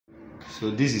So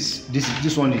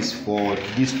this one is for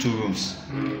these 2 rooms.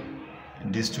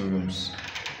 These 2 rooms,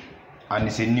 and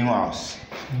it's a new house.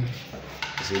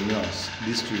 It's a new house.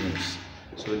 These 2 rooms.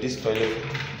 So this toilet,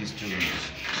 these 2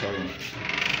 rooms. Sorry.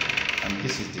 And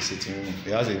this is the sitting room.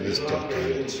 It has a visitor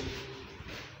toilet.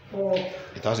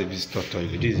 It has a visitor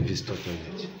toilet. This is a visitor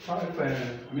toilet.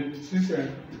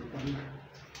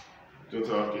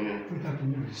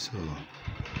 So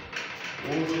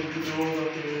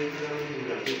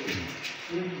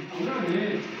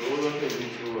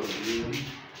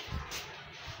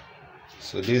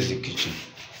so this is the kitchen,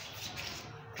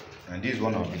 and this is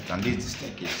one of it, and this is the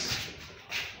staircase,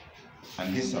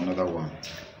 and this is another one.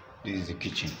 This is the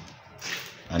kitchen,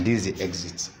 and this is the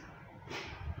exit,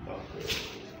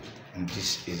 and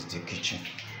this is the kitchen.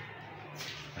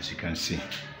 As you can see,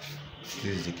 this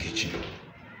is the kitchen,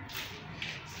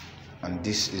 and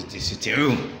this is the sitting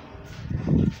room,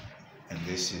 and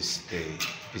this is the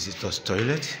visitor's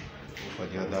toilet for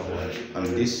the other one, and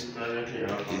this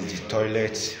is the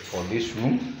toilet for this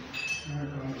room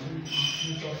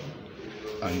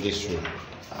and this room.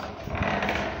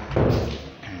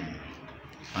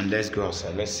 And let's go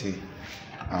outside. Let's see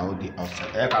how the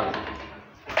outside.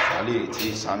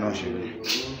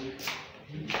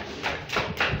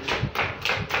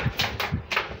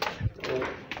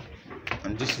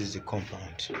 And this is the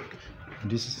compound.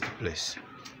 This is the place.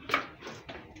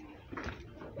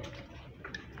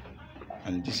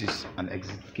 And this is an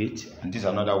exit gate, and this is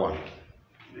another one.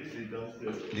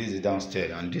 This is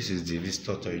downstairs, and this is the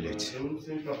visitor toilet.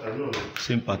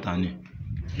 Same pattern.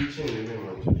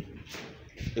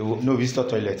 No visitor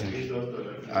toilet.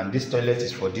 And this toilet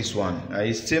is for this one.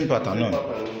 It's same pattern. No?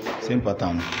 Same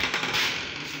pattern.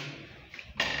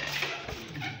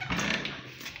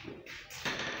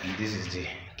 And this is the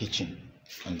kitchen,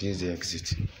 and this is the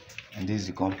exit, and this is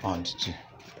the compound too.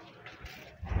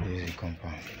 This is the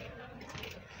compound.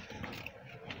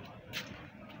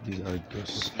 This is how it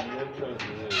goes.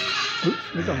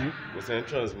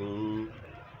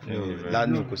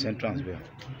 No, because entrance there.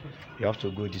 You have to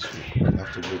go this way. You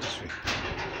have to go this way.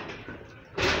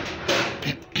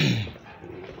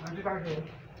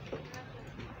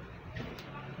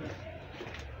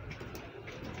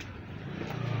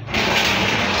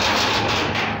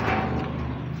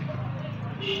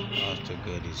 You have to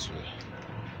go this way.